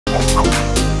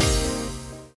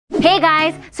Hey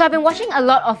guys! So I've been watching a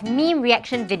lot of meme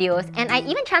reaction videos, and I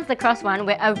even chanced across one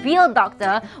where a real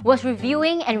doctor was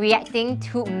reviewing and reacting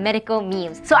to medical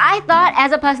memes. So I thought,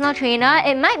 as a personal trainer,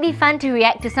 it might be fun to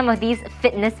react to some of these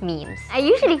fitness memes. I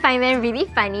usually find them really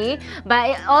funny,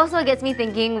 but it also gets me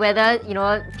thinking whether,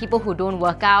 people who don't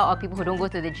work out or people who don't go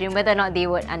to the gym, whether or not they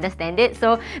would understand it.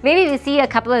 So maybe if you see a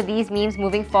couple of these memes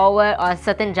moving forward or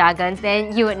certain jargons,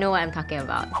 then you would know what I'm talking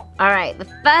about. Alright, the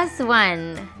first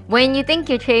one. When you think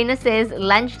your trainer says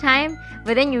lunchtime,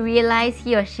 but then you realize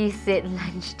he or she said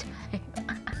lunchtime.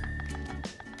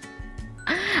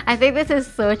 I think this is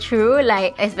so true,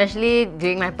 like especially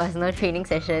during my personal training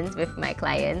sessions with my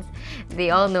clients. They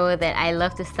all know that I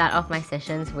love to start off my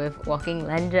sessions with walking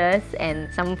lunges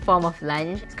and some form of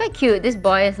lunge. It's quite cute. This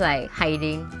boy is like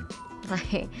hiding,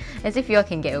 like as if you all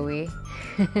can get away.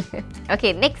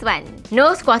 Okay, next one.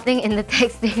 No squatting in the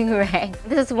texting rack.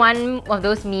 This is one of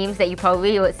those memes that you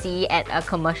probably would see at a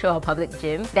commercial or public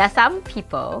gym. There are some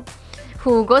people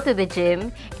who go to the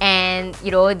gym and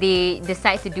they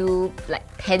decide to do like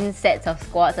 10 sets of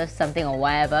squats or something or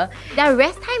whatever. Their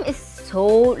rest time is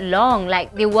so long.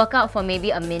 Like they work out for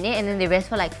maybe a minute and then they rest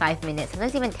for like 5 minutes,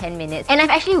 sometimes even 10 minutes. And I've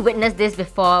actually witnessed this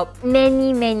before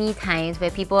many times where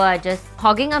people are just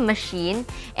hogging a machine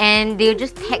and they'll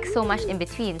just text so much in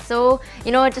between. So,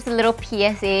 just a little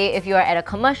PSA, if you're at a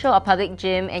commercial or public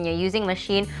gym and you're using a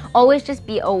machine, always just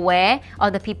be aware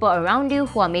of the people around you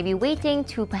who are maybe waiting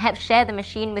to perhaps share the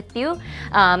machine with you,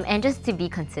 and just to be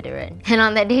considerate. And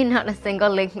on that day, not a single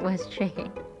leg was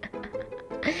trained.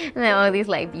 And then all these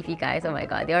like beefy guys, oh my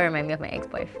god, they all remind me of my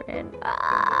ex-boyfriend.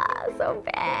 So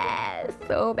bad,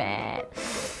 so bad.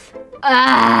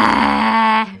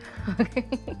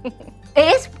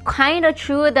 It is kind of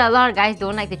true that a lot of guys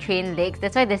don't like to train legs.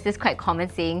 That's why there's this quite common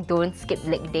saying, don't skip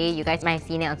leg day. You guys might have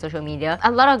seen it on social media.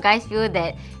 A lot of guys feel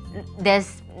that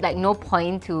there's like no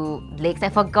point to legs.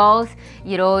 Like for girls,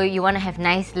 you want to have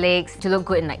nice legs to look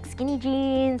good in like skinny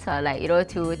jeans, or like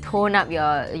to tone up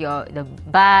the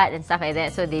butt and stuff like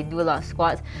that, so they do a lot of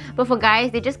squats. But for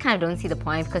guys, they just kind of don't see the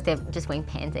point because they're just wearing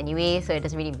pants anyway, so it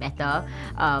doesn't really matter.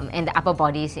 And the upper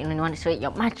bodies, you want to show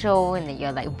you're macho and that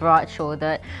you're like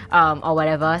broad-shouldered, or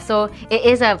whatever. So it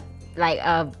is a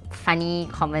funny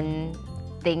common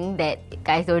thing that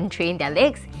guys don't train their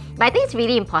legs. But I think it's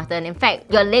really important. In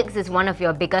fact, your legs is one of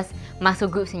your biggest muscle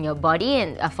groups in your body,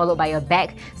 and followed by your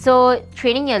back. So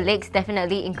training your legs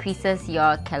definitely increases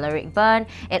your caloric burn.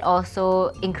 It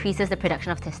also increases the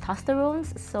production of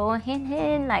testosterone. So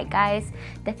hint, like guys,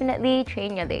 definitely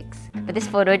train your legs. But this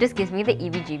photo just gives me the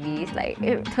EBGBs. Like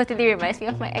it totally reminds me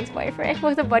of my ex-boyfriend who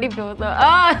was a bodybuilder.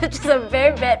 Oh, it's just a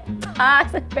very bad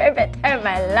past, a very bad time in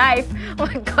my life. Oh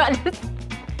my god, this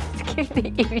gives the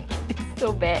EBGBs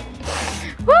so bad.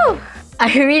 Whew!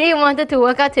 I really wanted to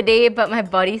work out today, but my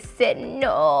body said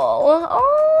no.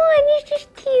 Oh, and it's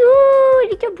just cute.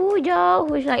 Little Boja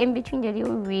who's like in between the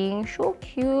little rings. So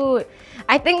cute.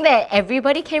 I think that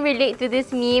everybody can relate to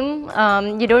this meme.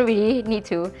 You don't really need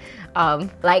to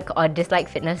like or dislike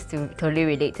fitness to totally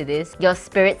relate to this. Your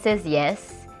spirit says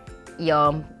yes.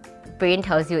 Your brain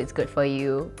tells you it's good for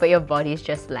you, but your body is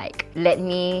just like, let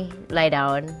me lie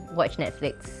down, watch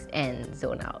Netflix and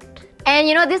zone out. And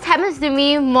this happens to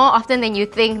me more often than you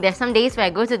think. There's some days where I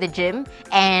go to the gym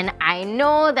and I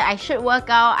know that I should work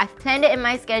out. I've planned it in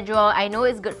my schedule. I know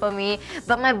it's good for me,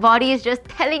 but my body is just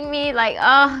telling me like,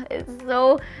 oh, it's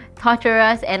so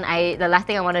torturous, and the last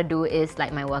thing I want to do is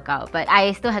like my workout. But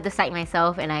I still have to psych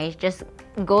myself and I just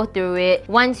go through it.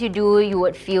 Once you do, you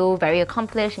would feel very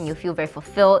accomplished and you feel very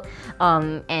fulfilled.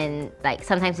 And like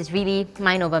sometimes it's really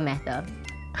mind over matter.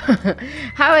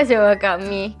 How was your workout,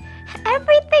 me?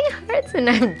 Everything hurts and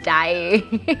I'm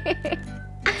dying.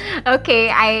 Okay,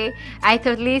 I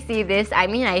totally see this. I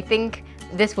mean, I think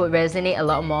this would resonate a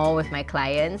lot more with my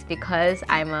clients because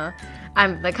I'm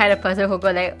the kind of person who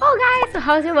go like, oh guys, so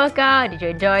how's your workout? Did you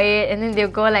enjoy it? And then they'll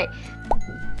go like,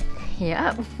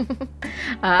 yep.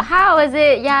 How was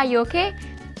it? Yeah, you okay?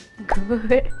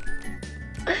 Good.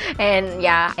 And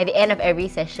yeah, at the end of every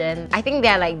session, I think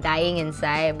they're like dying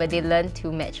inside, but they learn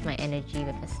to match my energy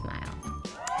with a smile.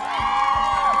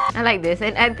 I like this,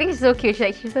 and I think it's so cute.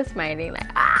 She's so smiling,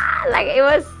 like it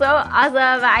was so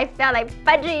awesome. I felt like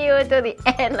punching you to the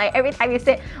end. Like every time you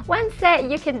said one set,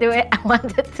 you can do it, I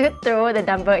wanted to throw the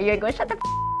dumbbell at you and go, shut the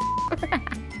f.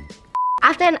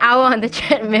 After an hour on the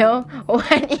treadmill,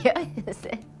 what year is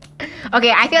it?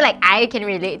 Okay, I feel like I can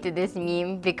relate to this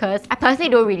meme because I personally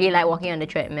don't really like walking on the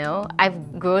treadmill.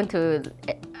 I've grown to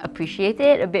appreciate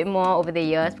it a bit more over the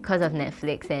years because of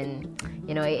Netflix, and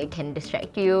you know, it can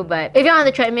distract you. But if you're on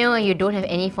the treadmill and you don't have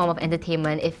any form of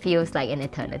entertainment, it feels like an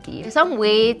eternity. Some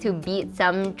way to beat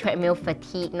some treadmill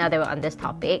fatigue, now that we're on this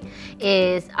topic,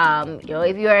 is you know,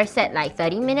 if you are set like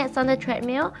 30 minutes on the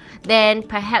treadmill, then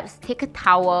perhaps take a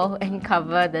towel and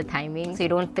cover the timing so you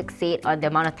don't fixate on the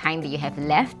amount of time that you have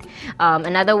left.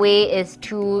 Another way is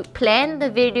to plan the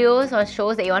videos or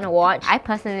shows that you want to watch. I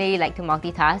personally like to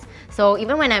multitask, so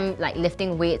even when I'm like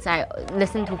lifting weights, I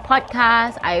listen to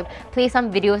podcasts, I play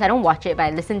some videos. I don't watch it, but I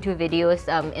listen to videos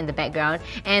in the background,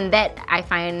 and that I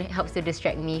find helps to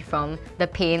distract me from the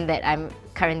pain that I'm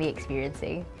currently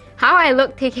experiencing. How I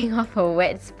look taking off a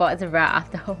wet sports bra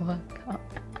after a workout.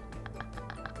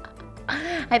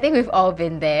 I think we've all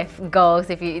been there, girls,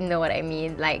 if you know what I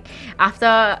mean. Like, after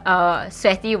a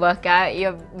sweaty workout,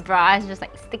 your bra is just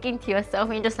like sticking to yourself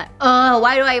and you're just like, oh,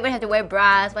 why do I even have to wear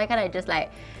bras? Why can't I just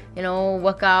like, you know,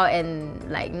 work out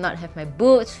and like not have my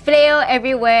boobs flail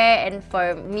everywhere, and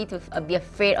for me to be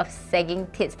afraid of sagging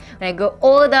tits when I grow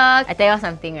older? I tell you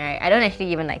something, right? I don't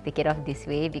actually even like take it off this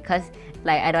way because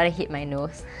like I don't want to hit my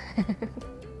nose.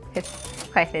 It's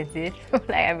quite sensitive.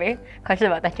 Like, I'm very cautious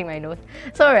about touching my nose.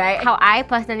 So right, how I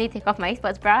personally take off my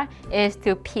sports bra is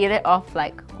to peel it off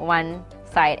like one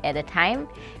side at a time,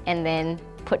 and then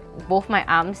put both my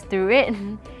arms through it,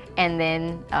 and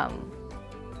then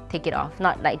take it off.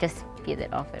 Not like just peel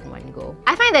it off in one go.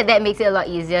 I find that that makes it a lot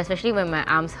easier, especially when my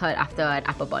arms hurt after an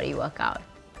upper body workout.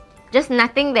 Just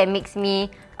nothing that makes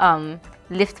me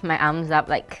lift my arms up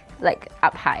like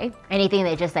up high. Anything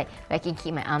that just like I can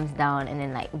keep my arms down and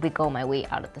then like wiggle my way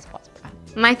out of the sports bra.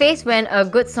 My face when a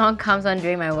good song comes on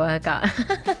during my workout.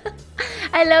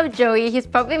 I love Joey. He's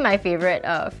probably my favorite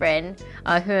friend,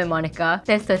 him and Monica.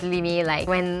 That's totally me. Like,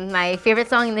 when my favorite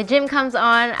song in the gym comes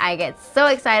on, I get so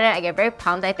excited, I get very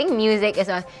pumped. I think music is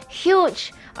a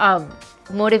huge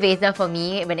motivator for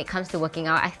me when it comes to working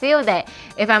out. I feel that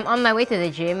if I'm on my way to the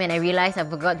gym and I realize I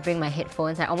forgot to bring my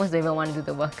headphones, I almost don't even want to do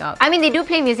the workout. I mean, they do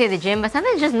play music at the gym, but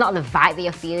sometimes it's just not the vibe that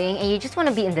you're feeling, and you just want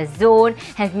to be in the zone,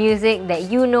 have music that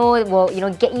you know will, you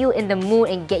know, get you in the mood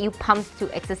and get you pumped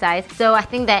to exercise. So I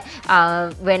think that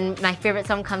when my favorite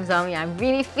song comes on, yeah, I'm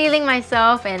really feeling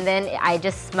myself, and then I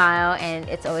just smile, and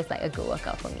it's always like a good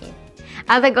workout for me.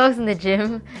 Other girls in the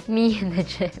gym, me in the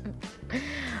gym.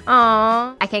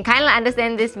 Aww. I can kind of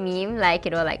understand this meme, like,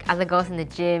 you know, like other girls in the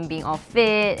gym being all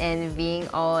fit and being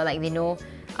all like, they know,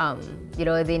 you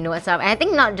know, they know what's up. And I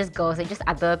think not just girls, like just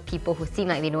other people who seem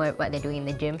like they know what they're doing in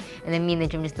the gym, and then me in the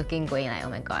gym just looking, going like, oh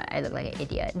my god, I look like an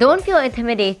idiot. Don't feel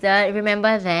intimidated.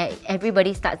 Remember that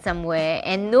everybody starts somewhere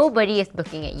and nobody is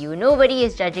looking at you. Nobody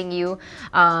is judging you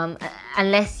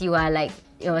unless you are like,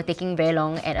 you know, taking very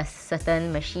long at a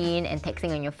certain machine and texting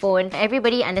on your phone.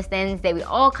 Everybody understands that we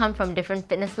all come from different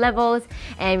fitness levels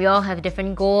and we all have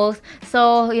different goals.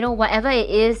 So, you know, whatever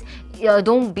it is, you know,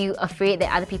 don't be afraid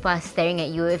that other people are staring at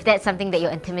you if that's something that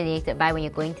you're intimidated by when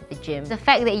you're going to the gym. The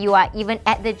fact that you are even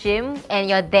at the gym and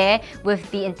you're there with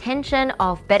the intention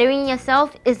of bettering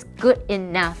yourself is good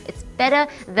enough. It's better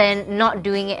than not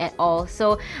doing it at all.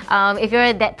 So if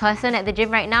you're that person at the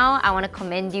gym right now, I want to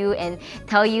commend you and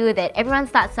tell you that everyone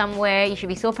starts somewhere. You should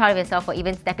be so proud of yourself for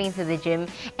even stepping into the gym,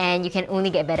 and you can only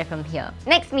get better from here.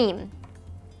 Next meme.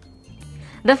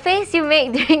 The face you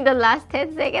make during the last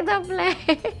 10 seconds of play.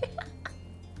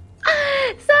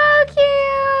 So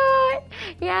cute!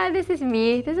 Yeah, this is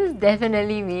me. This is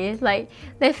definitely me. It's like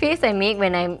the face I make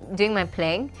when I'm doing my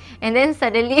plank, and then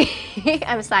suddenly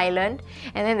I'm silent,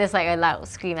 and then there's like a loud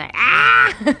scream like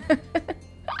ah!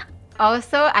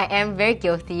 Also, I am very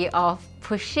guilty of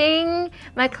pushing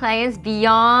my clients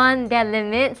beyond their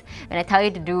limits. When I tell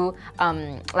you to do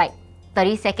like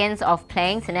 30 seconds of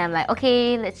planks, and then I'm like,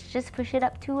 okay, let's just push it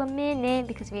up to a minute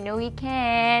because we know we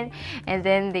can. And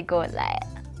then they go like,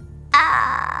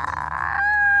 ah!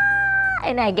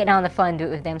 And I get down on the floor and do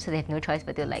it with them, so they have no choice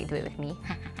but to like do it with me.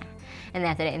 And then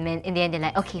after that, and then in the end, they're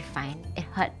like, okay, fine, it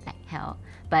hurt like hell,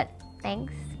 but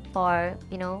thanks for,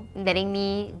 you know, letting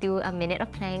me do a minute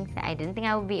of planks that I didn't think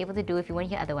I would be able to do if you weren't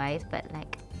here otherwise. But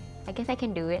like, I guess I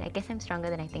can do it. I guess I'm stronger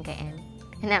than I think I am.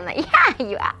 And I'm like, yeah,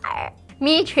 you are.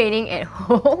 Me training at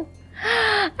home.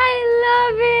 I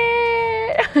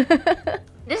love it.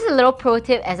 Just a little pro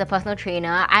tip as a personal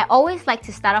trainer, I always like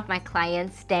to start off my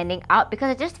clients standing up because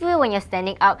I just feel when you're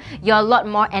standing up, you're a lot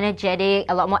more energetic,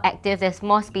 a lot more active, there's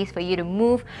more space for you to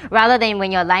move rather than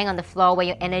when you're lying on the floor where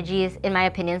your energy is, in my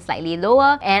opinion, slightly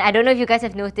lower. And I don't know if you guys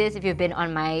have noticed, if you've been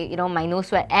on my, my No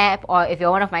Sweat app, or if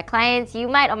you're one of my clients, you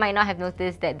might or might not have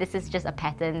noticed that this is just a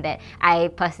pattern that I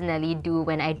personally do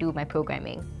when I do my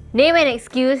programming. Name an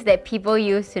excuse that people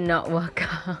use to not work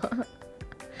out.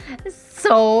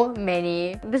 So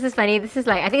many. This is funny. This is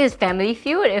like, I think it's Family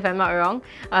Feud, if I'm not wrong,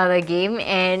 the game,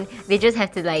 and they just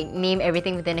have to like name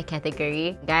everything within a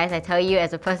category. Guys, I tell you,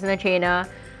 as a personal trainer,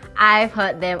 I've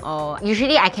heard them all.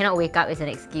 Usually I cannot wake up is an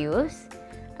excuse,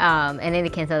 and then they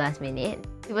cancel last minute.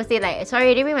 People say like, sorry,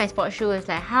 I didn't bring my sports shoes. It's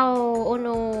like, how? Oh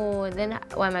no, then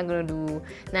what am I gonna do?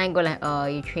 Then I go like, oh,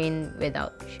 you train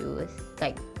without shoes.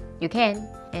 Like, you can.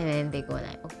 And then they go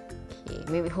like, okay.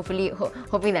 Maybe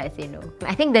hoping that I say no.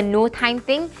 I think the no time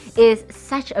thing is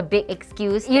such a big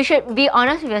excuse. You should be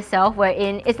honest with yourself,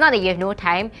 wherein it's not that you have no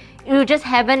time, you just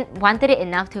haven't wanted it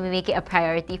enough to make it a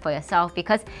priority for yourself.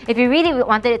 Because if you really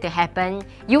wanted it to happen,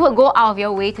 you would go out of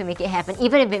your way to make it happen,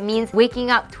 even if it means waking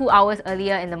up 2 hours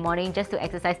earlier in the morning just to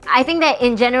exercise. I think that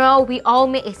in general, we all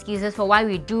make excuses for why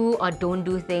we do or don't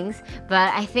do things,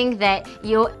 but I think that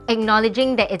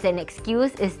acknowledging that it's an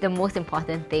excuse is the most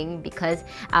important thing, because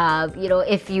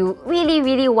if you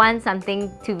really want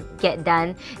something to get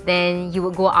done, then you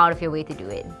would go out of your way to do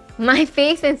it. My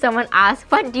face when someone asks,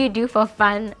 what do you do for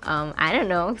fun? I don't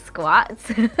know,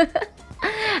 squats.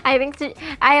 I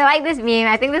like this meme.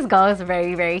 I think this girl is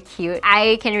very cute.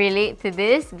 I can relate to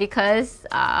this because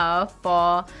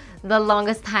for the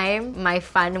longest time, my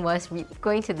fun was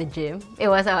going to the gym. It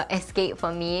was an escape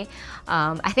for me.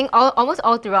 I think almost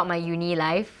all throughout my uni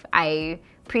life, I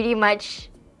pretty much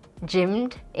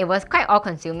gymmed. It was quite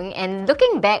all-consuming, and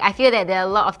looking back, I feel that there are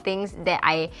a lot of things that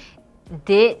I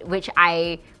did which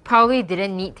I probably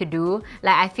didn't need to do.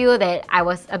 Like, I feel that I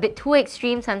was a bit too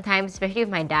extreme sometimes, especially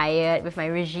with my diet, with my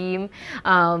regime.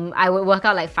 I would work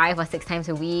out like 5 or 6 times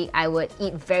a week. I would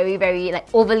eat very like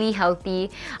overly healthy,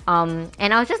 and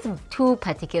I was just too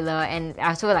particular, and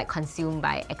I was so like consumed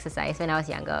by exercise when I was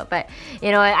younger. But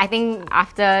I think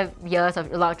after years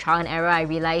of a lot of trial and error, I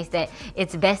realized that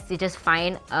it's best to just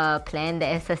find a plan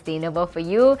that is sustainable for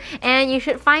you, and you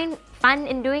should find fun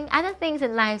in doing other things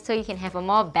in life so you can have a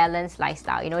more balanced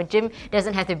lifestyle. Gym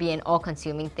doesn't have to be an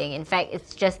all-consuming thing. In fact,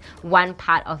 it's just one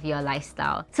part of your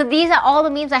lifestyle. So these are all the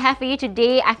memes I have for you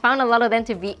today. I found a lot of them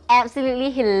to be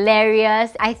absolutely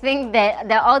hilarious. I think that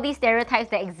there are all these stereotypes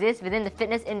that exist within the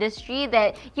fitness industry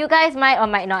that you guys might or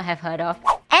might not have heard of.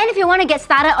 And if you want to get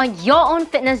started on your own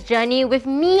fitness journey with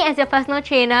me as your personal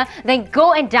trainer, then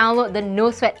go and download the No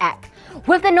Sweat app.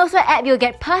 With the No Sweat app, you'll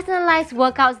get personalized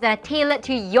workouts that are tailored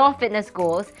to your fitness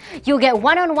goals. You'll get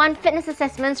one-on-one fitness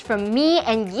assessments from me,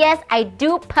 and yes, I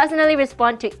do personally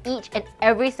respond to each and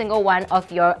every single one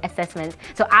of your assessments.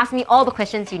 So ask me all the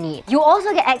questions you need. You'll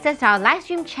also get access to our live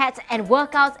stream chats and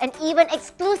workouts, and even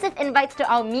exclusive invites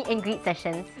to our meet and greet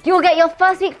sessions. You'll get your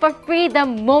first week for free the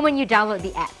moment you download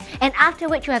the app. And after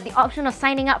which, you have the option of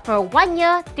signing up for a 1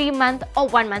 year, 3 month, or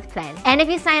 1 month plan. And if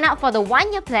you sign up for the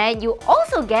 1 year plan, you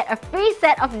also get a free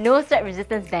set of No Sweat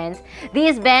resistance bands.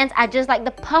 These bands are just like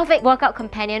the perfect workout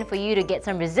companion for you to get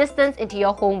some resistance into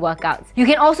your home workouts. You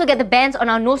can also get the bands on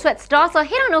our No Sweat store, so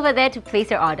head on over there to place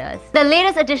your orders. The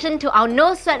latest addition to our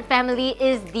No Sweat family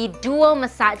is the dual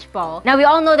massage ball. Now, we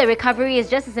all know that recovery is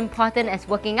just as important as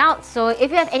working out, so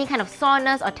if you have any kind of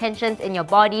soreness or tensions in your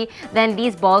body, then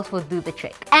these balls will do the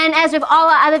trick. And as with all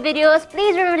our other videos,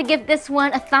 please remember to give this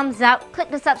one a thumbs up, click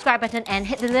the subscribe button, and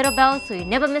hit the little bell so you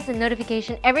never miss a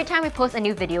notification every time we post a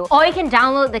new video. Or you can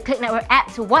download the Clicknetwork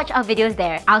app to watch our videos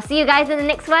there. I'll see you guys in the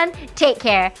next one. Take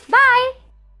care. Bye!